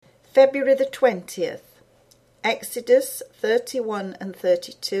February the 20th, Exodus 31 and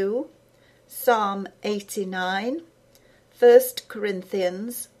 32, Psalm 89, 1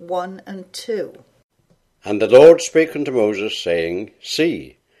 Corinthians 1 and 2. And the Lord spake unto Moses, saying,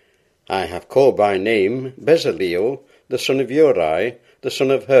 See, I have called by name Bezaleel, the son of Uri, the son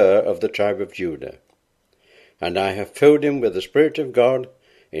of Hur, of the tribe of Judah. And I have filled him with the Spirit of God,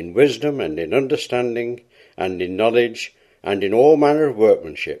 in wisdom and in understanding, and in knowledge, and in all manner of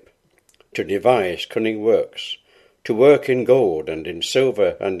workmanship, to devise cunning works, to work in gold, and in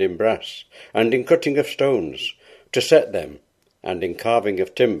silver, and in brass, and in cutting of stones, to set them, and in carving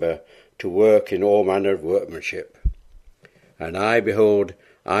of timber, to work in all manner of workmanship. And I, behold,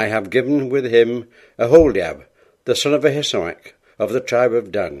 I have given with him Aholiab, the son of Ahisamach, of the tribe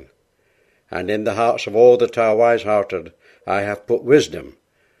of Dan. And in the hearts of all that are wise-hearted I have put wisdom,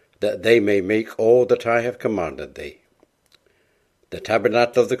 that they may make all that I have commanded thee. The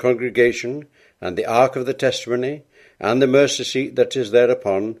tabernacle of the congregation, and the ark of the testimony, and the mercy seat that is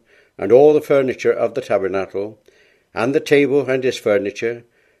thereupon, and all the furniture of the tabernacle, and the table and his furniture,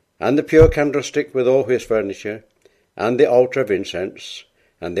 and the pure candlestick with all his furniture, and the altar of incense,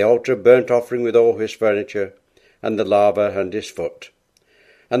 and the altar of burnt offering with all his furniture, and the laver and his foot,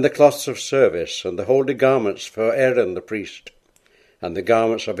 and the cloths of service, and the holy garments for Aaron the priest, and the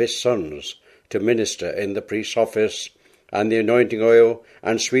garments of his sons to minister in the priest's office, and the anointing oil,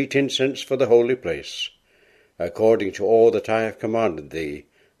 and sweet incense for the holy place. According to all that I have commanded thee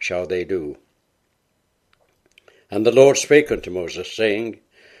shall they do. And the Lord spake unto Moses, saying,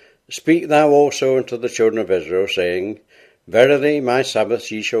 Speak thou also unto the children of Israel, saying, Verily my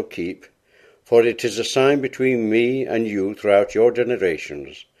Sabbaths ye shall keep, for it is a sign between me and you throughout your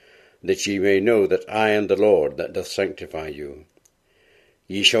generations, that ye may know that I am the Lord that doth sanctify you.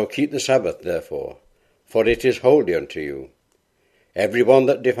 Ye shall keep the Sabbath, therefore, for it is holy unto you. Every one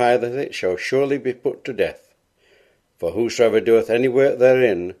that defileth it shall surely be put to death. For whosoever doeth any work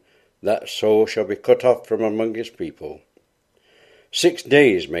therein, that soul shall be cut off from among his people. 6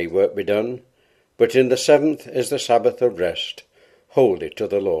 days may work be done, but in the 7th is the Sabbath of rest, holy to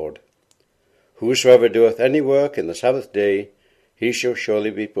the Lord. Whosoever doeth any work in the Sabbath day, he shall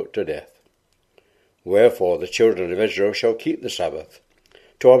surely be put to death. Wherefore the children of Israel shall keep the Sabbath,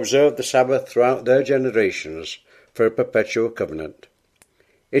 to observe the Sabbath throughout their generations, for a perpetual covenant.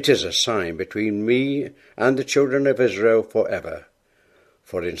 It is a sign between me and the children of Israel for ever.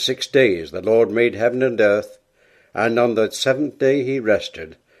 For in 6 days the Lord made heaven and earth, and on the 7th day he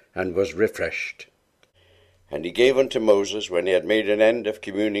rested, and was refreshed. And he gave unto Moses, when he had made an end of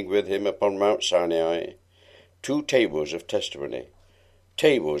communing with him upon Mount Sinai, 2 tables of testimony,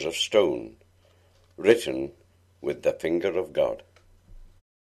 tables of stone, written with the finger of God.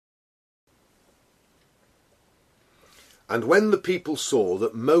 And when the people saw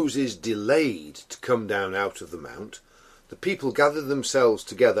that Moses delayed to come down out of the mount, the people gathered themselves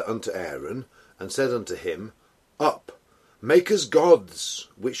together unto Aaron, and said unto him, Up, make us gods,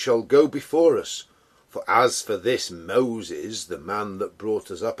 which shall go before us. For as for this Moses, the man that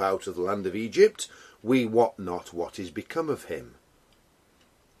brought us up out of the land of Egypt, we wot not what is become of him.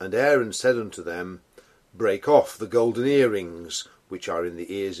 And Aaron said unto them, Break off the golden earrings, which are in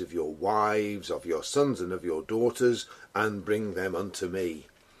the ears of your wives, of your sons, and of your daughters, and bring them unto me.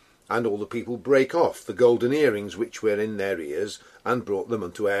 And all the people brake off the golden earrings which were in their ears, and brought them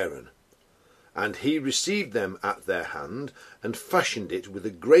unto Aaron. And he received them at their hand, and fashioned it with a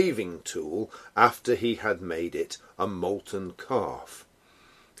graving tool, after he had made it a molten calf.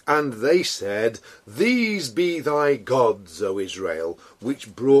 And they said, These be thy gods, O Israel,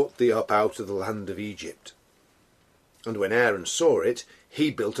 which brought thee up out of the land of Egypt. And when Aaron saw it, he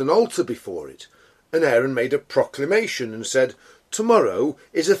built an altar before it. And Aaron made a proclamation, and said, Tomorrow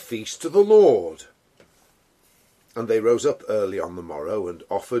is a feast to the Lord. And they rose up early on the morrow, and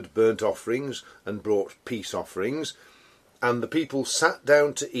offered burnt offerings, and brought peace offerings. And the people sat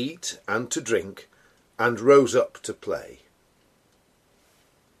down to eat and to drink, and rose up to play.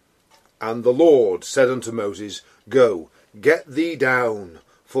 And the Lord said unto Moses, Go, get thee down,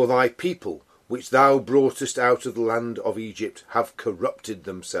 for thy people, which thou broughtest out of the land of Egypt, have corrupted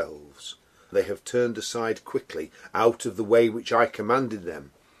themselves. They have turned aside quickly out of the way which I commanded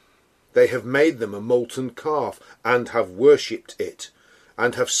them. They have made them a molten calf, and have worshipped it,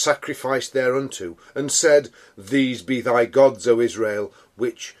 and have sacrificed thereunto, and said, These be thy gods, O Israel,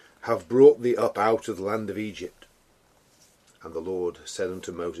 which have brought thee up out of the land of Egypt. And the Lord said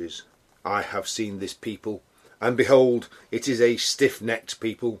unto Moses, I have seen this people, and behold, it is a stiff-necked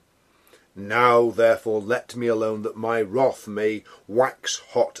people. Now therefore let me alone, that my wrath may wax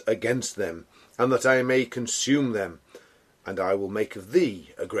hot against them, and that I may consume them, and I will make of thee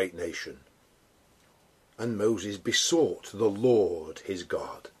a great nation. And Moses besought the Lord his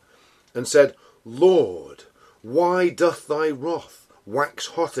God, and said, Lord, why doth thy wrath wax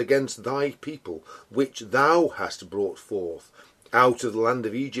hot against thy people, which thou hast brought forth out of the land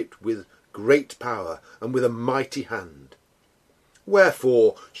of Egypt with great power and with a mighty hand?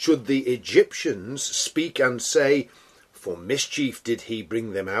 Wherefore should the Egyptians speak and say, For mischief did he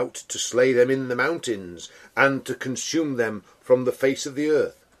bring them out, to slay them in the mountains, and to consume them from the face of the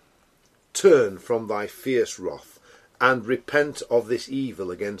earth? Turn from thy fierce wrath, and repent of this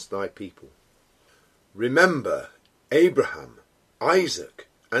evil against thy people. Remember Abraham, Isaac,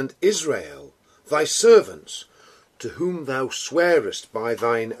 and Israel, thy servants, to whom thou swarest by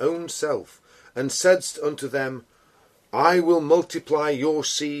thine own self, and saidst unto them, I will multiply your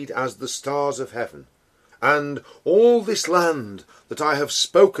seed as the stars of heaven, and all this land that I have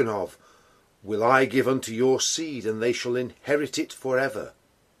spoken of will I give unto your seed, and they shall inherit it for ever.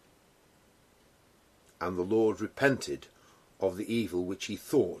 And the Lord repented of the evil which he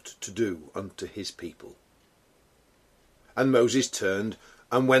thought to do unto his people. And Moses turned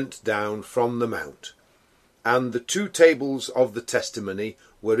and went down from the mount, and the 2 tables of the testimony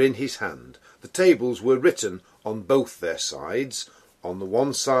were in his hand. The tables were written on both their sides, on the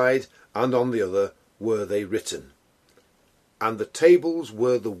one side and on the other were they written. And the tables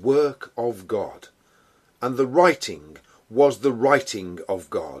were the work of God, and the writing was the writing of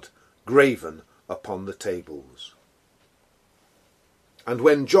God, graven upon the tables. And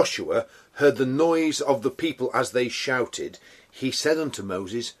when Joshua heard the noise of the people as they shouted, he said unto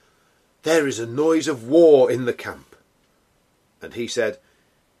Moses, There is a noise of war in the camp. And he said,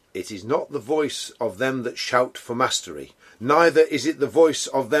 It is not the voice of them that shout for mastery, neither is it the voice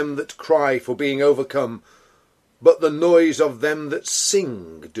of them that cry for being overcome, but the noise of them that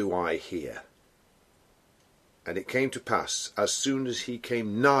sing do I hear. And it came to pass, as soon as he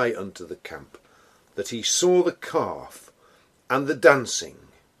came nigh unto the camp, that he saw the calf and the dancing.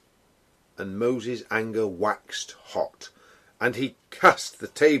 And Moses' anger waxed hot, and he cast the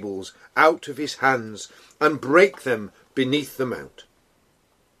tables out of his hands, and brake them beneath the mount.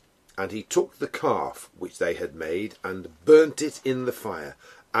 And he took the calf which they had made, and burnt it in the fire,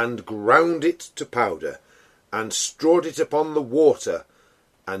 and ground it to powder, and strawed it upon the water,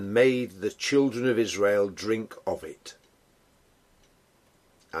 and made the children of Israel drink of it.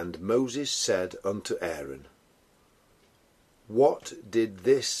 And Moses said unto Aaron, What did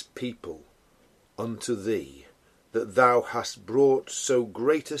this people unto thee, that thou hast brought so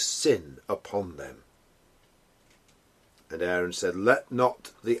great a sin upon them? And Aaron said, Let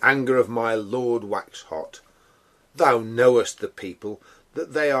not the anger of my Lord wax hot. Thou knowest the people,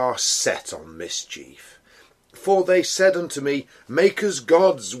 that they are set on mischief. For they said unto me, Make us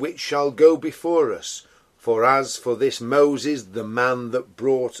gods which shall go before us. For as for this Moses, the man that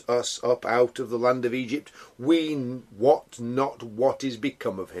brought us up out of the land of Egypt, we wot not what is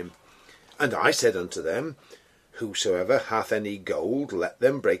become of him. And I said unto them, Whosoever hath any gold, let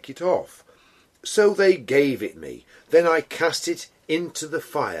them break it off. So they gave it me. Then I cast it into the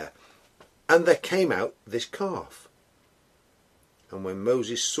fire, and there came out this calf. And when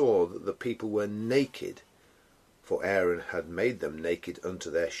Moses saw that the people were naked, for Aaron had made them naked unto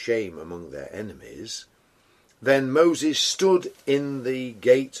their shame among their enemies, then Moses stood in the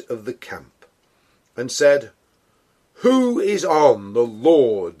gate of the camp, and said, Who is on the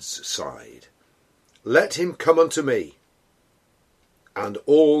Lord's side? Let him come unto me. And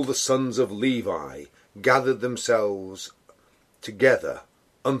all the sons of Levi gathered themselves together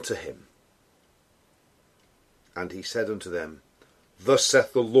unto him. And he said unto them, Thus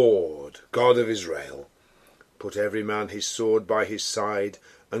saith the Lord God of Israel, Put every man his sword by his side,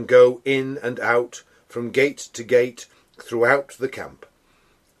 and go in and out from gate to gate throughout the camp,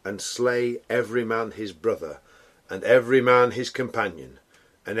 and slay every man his brother, and every man his companion,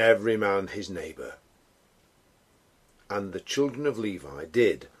 and every man his neighbour. And the children of Levi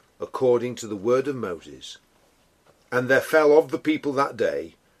did according to the word of Moses, and there fell of the people that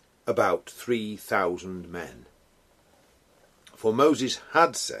day about 3,000 men. For Moses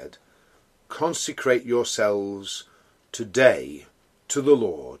had said, Consecrate yourselves today to the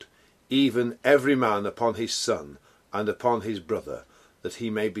Lord, even every man upon his son and upon his brother, that he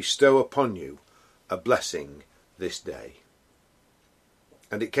may bestow upon you a blessing this day.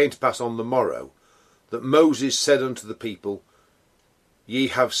 And it came to pass on the morrow, that Moses said unto the people, Ye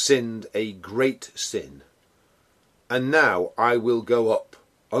have sinned a great sin, and now I will go up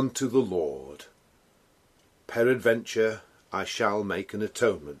unto the Lord. Peradventure I shall make an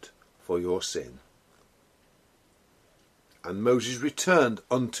atonement for your sin. And Moses returned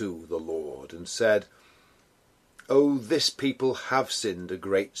unto the Lord, and said, O this people have sinned a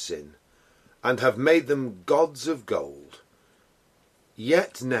great sin, and have made them gods of gold.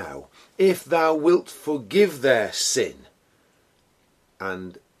 Yet now, if thou wilt forgive their sin,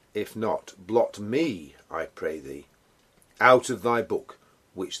 and if not, blot me, I pray thee, out of thy book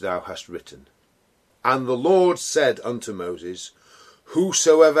which thou hast written. And the Lord said unto Moses,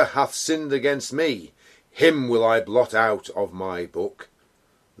 Whosoever hath sinned against me, him will I blot out of my book.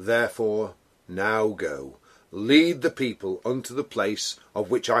 Therefore now go, lead the people unto the place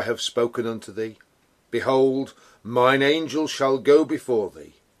of which I have spoken unto thee. Behold, mine angel shall go before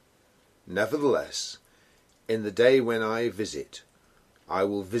thee. Nevertheless, in the day when I visit, I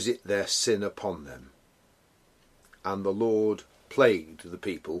will visit their sin upon them. And the Lord plagued the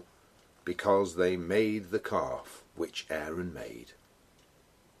people, because they made the calf which Aaron made.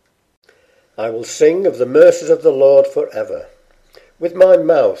 I will sing of the mercies of the Lord for ever. With my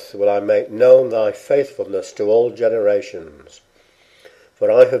mouth will I make known thy faithfulness to all generations.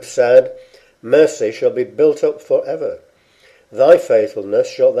 For I have said, Mercy shall be built up for ever. Thy faithfulness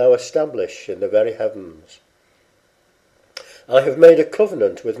shalt thou establish in the very heavens. I have made a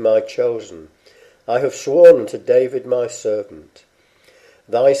covenant with my chosen. I have sworn unto David my servant.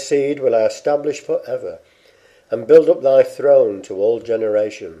 Thy seed will I establish for ever, and build up thy throne to all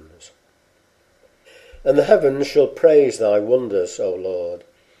generations. And the heavens shall praise thy wonders, O Lord,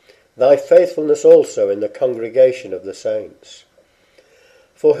 thy faithfulness also in the congregation of the saints.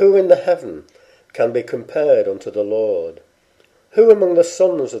 For who in the heaven can be compared unto the Lord? Who among the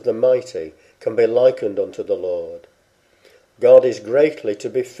sons of the mighty can be likened unto the Lord? God is greatly to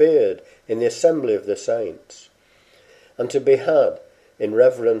be feared in the assembly of the saints, and to be had in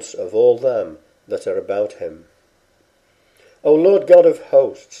reverence of all them that are about him. O Lord God of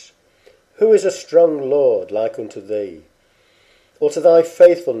hosts, who is a strong Lord like unto thee, or to thy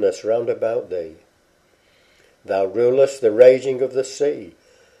faithfulness round about thee? Thou rulest the raging of the sea.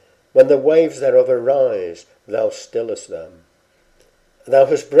 When the waves thereof arise, thou stillest them. Thou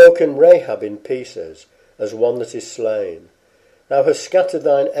hast broken Rahab in pieces, as one that is slain. Thou hast scattered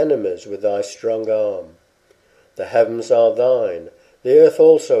thine enemies with thy strong arm. The heavens are thine, the earth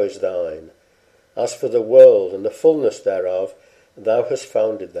also is thine. As for the world and the fullness thereof, thou hast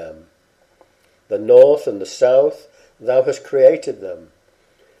founded them. The north and the south, thou hast created them.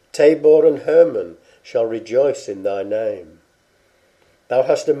 Tabor and Hermon shall rejoice in thy name. Thou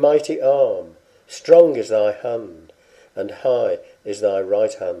hast a mighty arm, strong is thy hand, and high is thy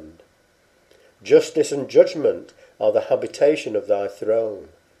right hand. Justice and judgment are the habitation of thy throne.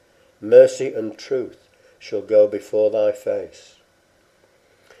 Mercy and truth shall go before thy face.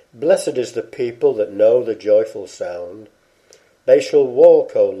 Blessed is the people that know the joyful sound. They shall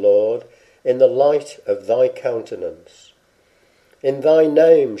walk, O Lord, in the light of thy countenance. In thy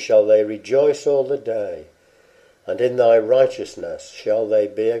name shall they rejoice all the day, and in thy righteousness shall they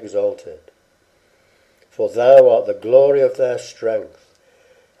be exalted. For thou art the glory of their strength,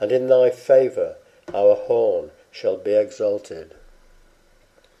 and in thy favour our horn shall be exalted.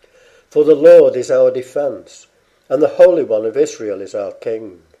 For the Lord is our defence, and the Holy One of Israel is our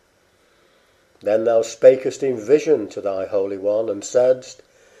King. Then thou spakest in vision to thy Holy One, and saidst,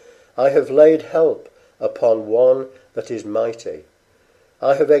 I have laid help upon one that is mighty.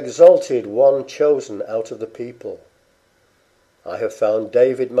 I have exalted one chosen out of the people. I have found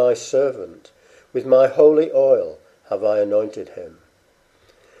David my servant. With my holy oil have I anointed him,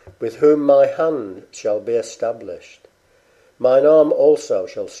 with whom my hand shall be established. Mine arm also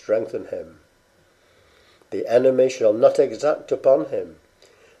shall strengthen him. The enemy shall not exact upon him,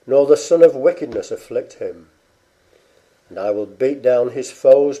 nor the son of wickedness afflict him. And I will beat down his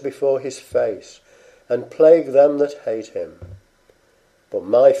foes before his face, and plague them that hate him. But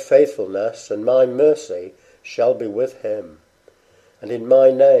my faithfulness and my mercy shall be with him, and in my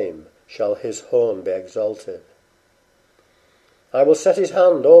name shall his horn be exalted. I will set his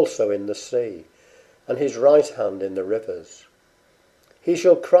hand also in the sea, and his right hand in the rivers. He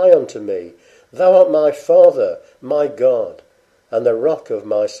shall cry unto me, Thou art my Father, my God, and the rock of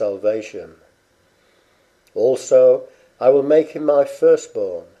my salvation. Also I will make him my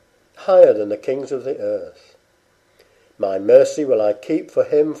firstborn, higher than the kings of the earth. My mercy will I keep for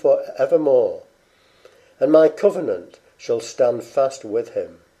him for evermore, and my covenant shall stand fast with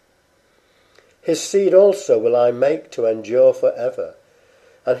him. His seed also will I make to endure for ever,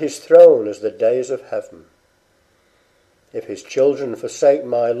 and his throne as the days of heaven. If his children forsake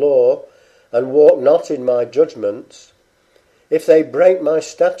my law, and walk not in my judgments, if they break my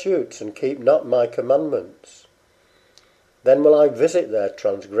statutes and keep not my commandments, then will I visit their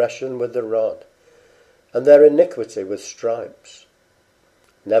transgression with the rod, and their iniquity with stripes.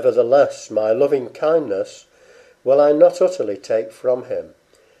 Nevertheless my loving kindness will I not utterly take from him,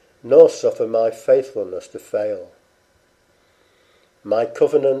 nor suffer my faithfulness to fail. My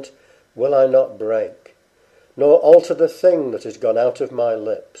covenant will I not break, nor alter the thing that has gone out of my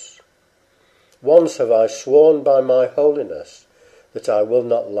lips. Once have I sworn by my holiness that I will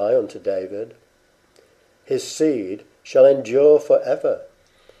not lie unto David. His seed shall endure for ever,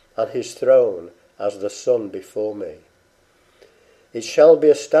 and his throne as the sun before me. It shall be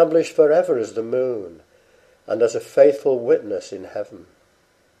established for ever as the moon, and as a faithful witness in heaven.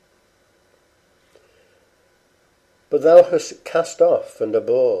 But thou hast cast off and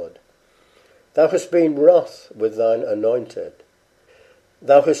abhorred. Thou hast been wroth with thine anointed.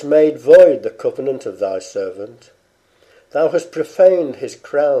 Thou hast made void the covenant of thy servant. Thou hast profaned his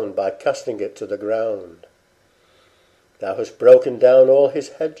crown by casting it to the ground. Thou hast broken down all his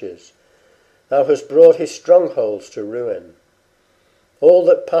hedges. Thou hast brought his strongholds to ruin. All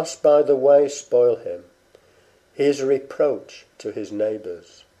that pass by the way spoil him. He is a reproach to his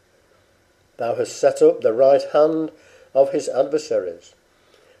neighbours. Thou hast set up the right hand of his adversaries.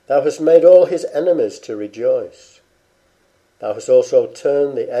 Thou hast made all his enemies to rejoice. Thou hast also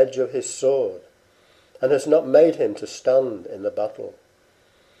turned the edge of his sword, and hast not made him to stand in the battle.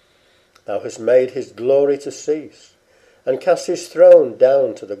 Thou hast made his glory to cease, and cast his throne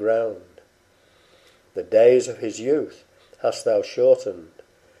down to the ground. The days of his youth hast thou shortened.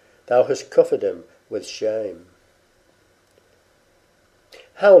 Thou hast covered him with shame.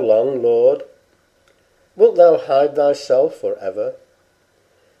 How long, Lord? Wilt thou hide thyself for ever?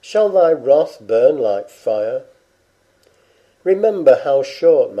 Shall thy wrath burn like fire? Remember how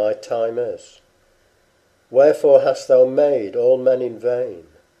short my time is. Wherefore hast thou made all men in vain?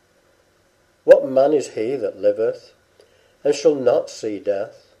 What man is he that liveth, and shall not see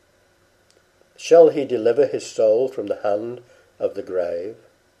death? Shall he deliver his soul from the hand of the grave?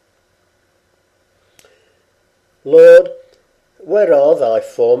 Lord, where are thy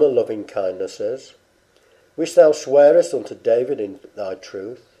former loving kindnesses, which thou swarest unto David in thy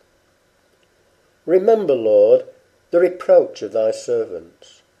truth? Remember, Lord, the reproach of thy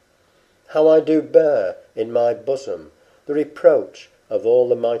servants, how I do bear in my bosom the reproach of all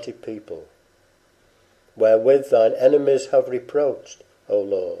the mighty people, wherewith thine enemies have reproached, O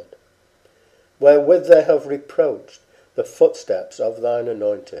Lord, wherewith they have reproached the footsteps of thine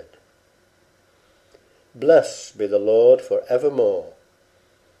anointed. Blessed be the Lord for evermore.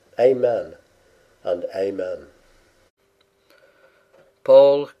 Amen and amen.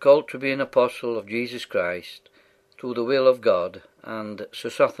 Paul, called to be an apostle of Jesus Christ, through the will of God, and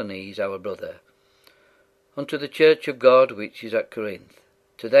Sosthenes our brother, unto the church of God which is at Corinth,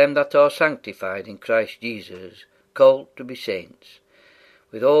 to them that are sanctified in Christ Jesus, called to be saints,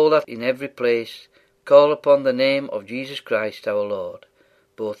 with all that in every place call upon the name of Jesus Christ our Lord,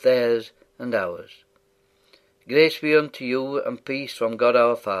 both theirs and ours. Grace be unto you, and peace from God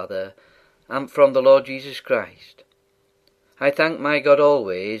our Father, and from the Lord Jesus Christ. I thank my God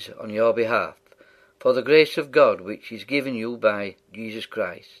always on your behalf, for the grace of God which is given you by Jesus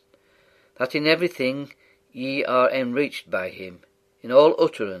Christ, that in everything ye are enriched by him, in all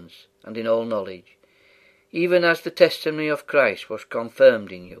utterance and in all knowledge, even as the testimony of Christ was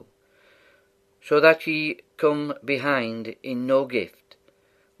confirmed in you, so that ye come behind in no gift,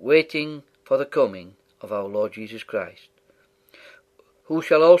 waiting for the coming of our Lord Jesus Christ, who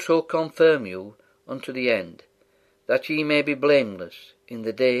shall also confirm you unto the end, that ye may be blameless in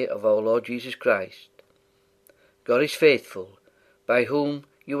the day of our Lord Jesus Christ. God is faithful, by whom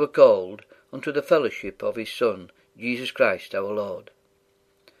you were called unto the fellowship of his Son, Jesus Christ our Lord.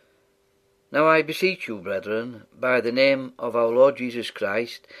 Now I beseech you, brethren, by the name of our Lord Jesus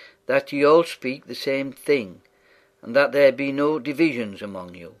Christ, that ye all speak the same thing, and that there be no divisions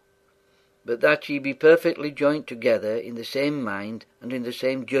among you, but that ye be perfectly joined together in the same mind and in the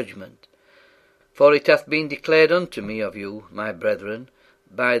same judgment. For it hath been declared unto me of you, my brethren,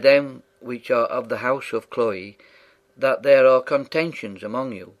 by them which are of the house of Chloe, that there are contentions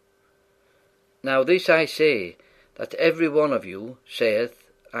among you. Now this I say, that every one of you saith,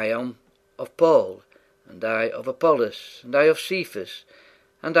 I am of Paul, and I of Apollos, and I of Cephas,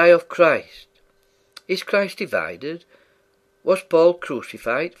 and I of Christ. Is Christ divided? Was Paul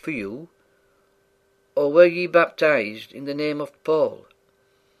crucified for you? Or were ye baptized in the name of Paul?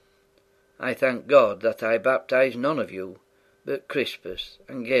 I thank God that I baptized none of you, but Crispus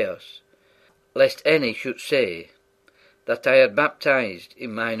and Gaius, lest any should say that I had baptized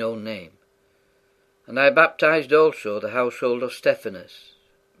in mine own name. And I baptized also the household of Stephanas.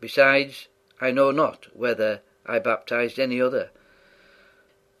 Besides, I know not whether I baptized any other.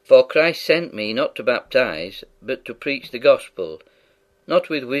 For Christ sent me not to baptize, but to preach the gospel, not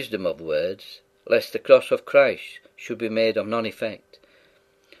with wisdom of words, lest the cross of Christ should be made of none effect.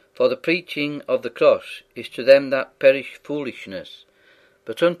 For the preaching of the cross is to them that perish foolishness,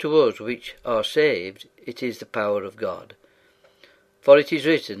 but unto us which are saved it is the power of God. For it is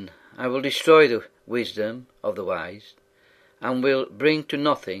written, I will destroy the wisdom of the wise, and will bring to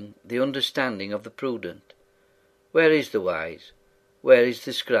nothing the understanding of the prudent. Where is the wise? Where is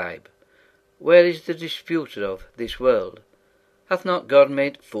the scribe? Where is the disputer of this world? Hath not God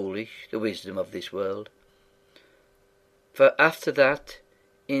made foolish the wisdom of this world? For after that,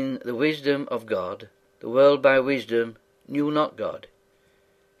 in the wisdom of God, the world by wisdom knew not God.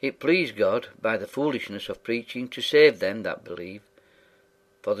 It pleased God by the foolishness of preaching to save them that believe.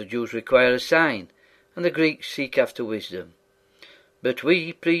 For the Jews require a sign, and the Greeks seek after wisdom. But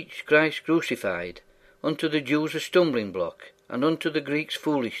we preach Christ crucified, unto the Jews a stumbling block, and unto the Greeks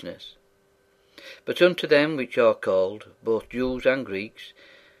foolishness. But unto them which are called, both Jews and Greeks,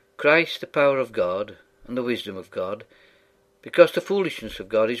 Christ the power of God, and the wisdom of God, because the foolishness of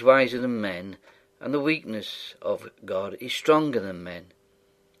God is wiser than men, and the weakness of God is stronger than men.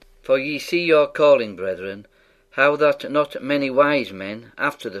 For ye see your calling, brethren, how that not many wise men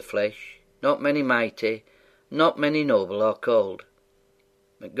after the flesh, not many mighty, not many noble are called.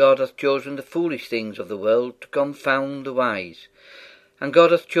 But God hath chosen the foolish things of the world to confound the wise, and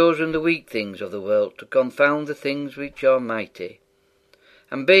God hath chosen the weak things of the world to confound the things which are mighty,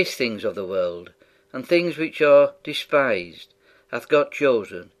 and base things of the world, and things which are despised, hath God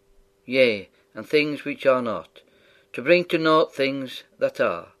chosen, yea, and things which are not, to bring to naught things that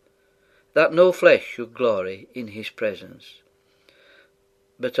are, that no flesh should glory in his presence.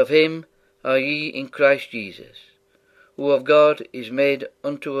 But of him are ye in Christ Jesus, who of God is made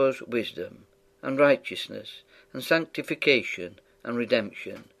unto us wisdom, and righteousness, and sanctification, and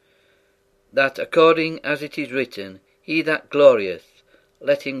redemption, that according as it is written, he that glorieth,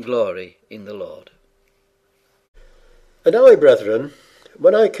 let him glory in the Lord. And I, brethren,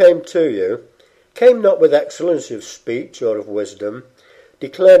 when I came to you, came not with excellency of speech or of wisdom,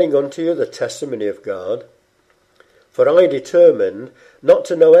 declaring unto you the testimony of God. For I determined not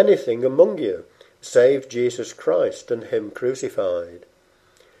to know anything among you, save Jesus Christ and him crucified.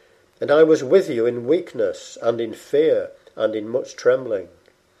 And I was with you in weakness, and in fear, and in much trembling.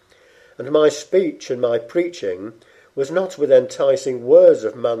 And my speech and my preaching was not with enticing words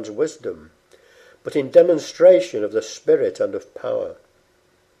of man's wisdom, but in demonstration of the Spirit and of power,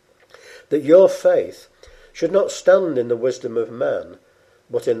 that your faith should not stand in the wisdom of man,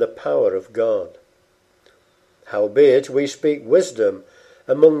 but in the power of God. Howbeit we speak wisdom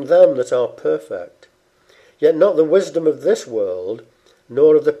among them that are perfect, yet not the wisdom of this world,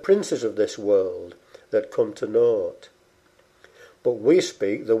 nor of the princes of this world that come to naught. But we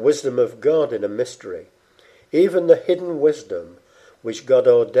speak the wisdom of God in a mystery, even the hidden wisdom which God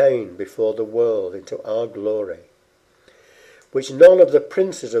ordained before the world into our glory, which none of the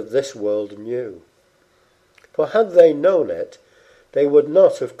princes of this world knew. For had they known it, they would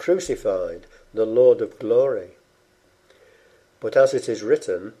not have crucified the Lord of glory. But as it is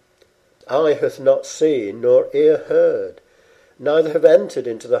written, eye hath not seen, nor ear heard, neither have entered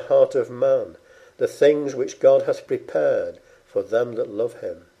into the heart of man the things which God hath prepared for them that love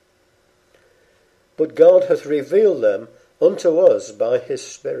him. But God hath revealed them unto us by his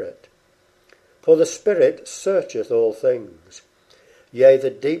Spirit. For the Spirit searcheth all things, yea, the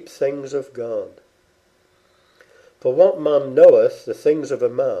deep things of God. For what man knoweth the things of a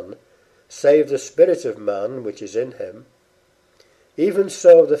man, save the spirit of man which is in him? Even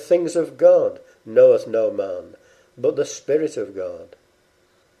so the things of God knoweth no man, but the Spirit of God.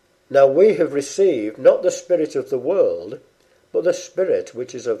 Now we have received not the spirit of the world, but the Spirit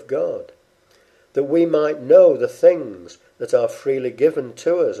which is of God, that we might know the things that are freely given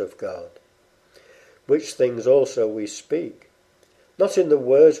to us of God, which things also we speak, not in the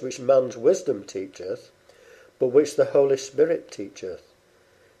words which man's wisdom teacheth, but which the Holy Spirit teacheth,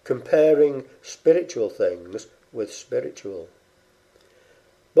 comparing spiritual things with spiritual.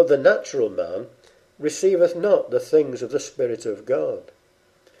 But the natural man receiveth not the things of the Spirit of God,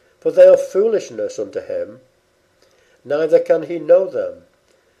 for they are foolishness unto him, neither can he know them,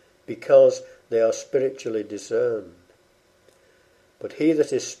 because they are spiritually discerned. But he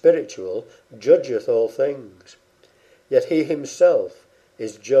that is spiritual judgeth all things, yet he himself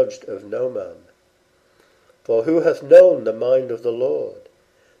is judged of no man. For who hath known the mind of the Lord,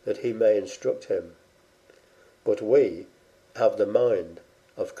 that he may instruct him? But we have the mind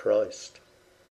of Christ.